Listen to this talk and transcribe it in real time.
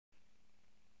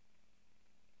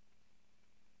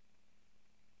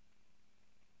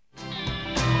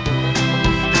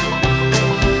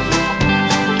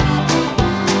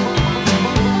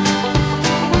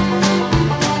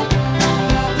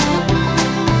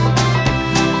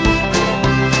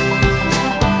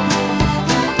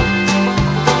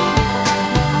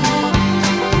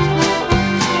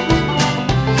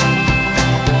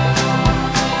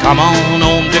Come on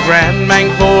home to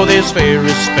Grandbank for this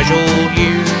very special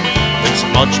year. With so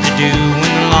much to do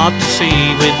and a lot to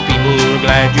see, with people who are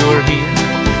glad you're here.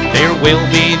 There will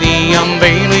be the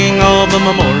unveiling of a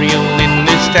memorial in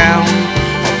this town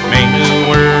of men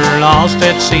who were lost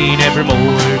at sea, never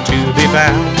more to be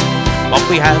found. But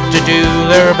we have to do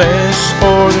their best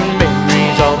for the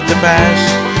memories of the past,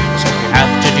 so we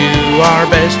have to do our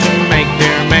best to make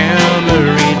their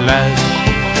memory last.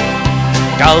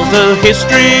 'Cause the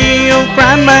history of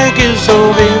Grandbank is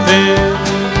so vivid,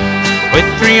 with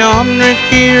 300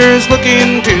 years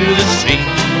looking to the sea.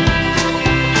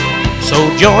 So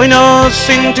join us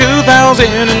in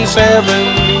 2007,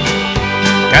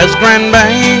 'cause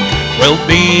Grandbank will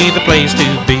be the place to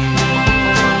be.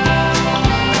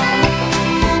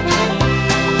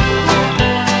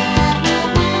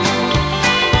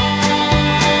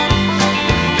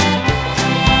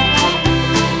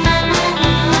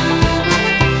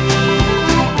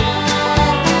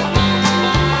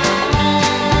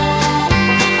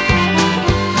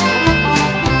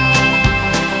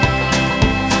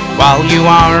 While you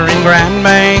are in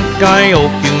Grandbank, I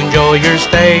hope you enjoy your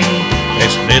stay.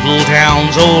 This little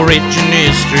town's so rich in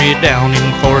history down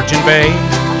in Fortune Bay.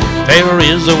 There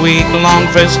is a week-long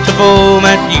festival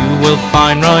that you will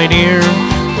find right here,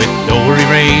 with dory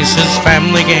races,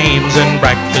 family games, and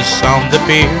breakfasts on the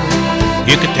pier.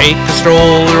 You could take a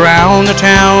stroll around the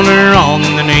town or on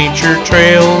the nature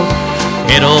trail,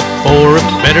 head up for a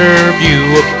better view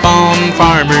upon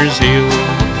Farmer's Hill.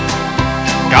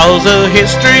 'Cause the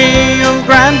history of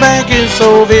Grandbank is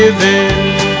so vivid,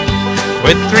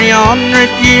 with 300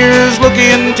 years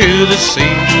looking to the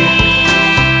sea.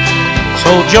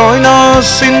 So join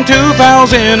us in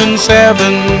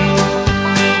 2007,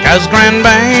 'cause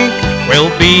Grandbank will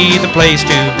be the place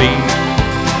to be.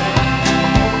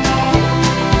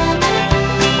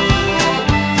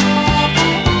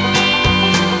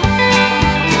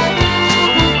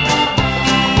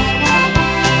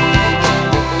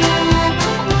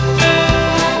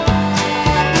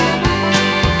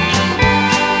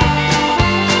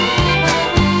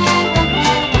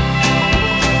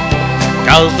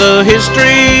 Cause the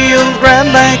history of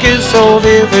Grandbank is so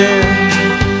vivid,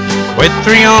 with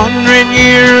 300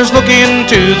 years looking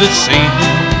to the sea.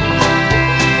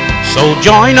 So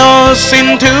join us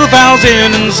in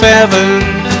 2007,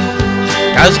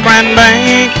 'cause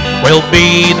Grandbank will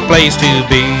be the place to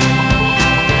be.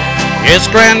 Yes,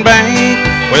 Grandbank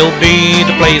will be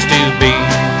the place to be.